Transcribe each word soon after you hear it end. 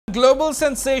Global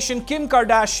sensation Kim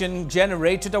Kardashian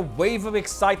generated a wave of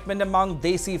excitement among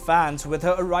Desi fans with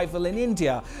her arrival in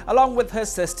India, along with her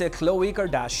sister Khloe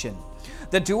Kardashian.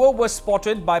 The duo was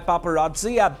spotted by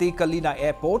paparazzi at the Kalina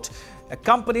airport,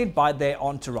 accompanied by their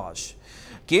entourage.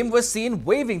 Kim was seen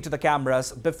waving to the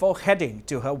cameras before heading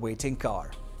to her waiting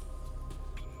car.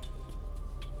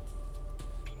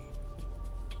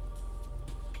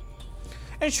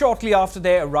 And shortly after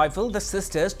their arrival, the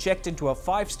sisters checked into a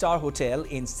five-star hotel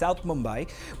in South Mumbai,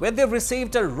 where they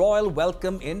received a royal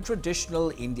welcome in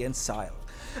traditional Indian style.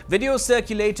 Videos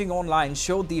circulating online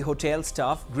showed the hotel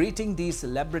staff greeting the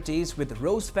celebrities with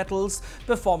rose petals,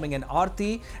 performing an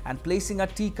aarti and placing a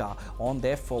tikka on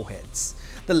their foreheads.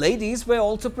 The ladies were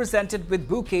also presented with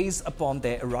bouquets upon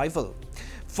their arrival.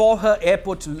 For her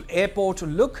airport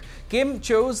look, Kim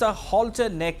chose a halter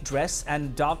neck dress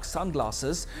and dark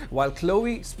sunglasses, while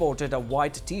Khloe sported a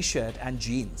white t-shirt and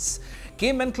jeans.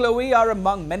 Kim and Khloe are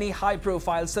among many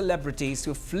high-profile celebrities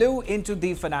who flew into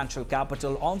the financial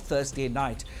capital on Thursday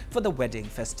night for the wedding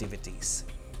festivities.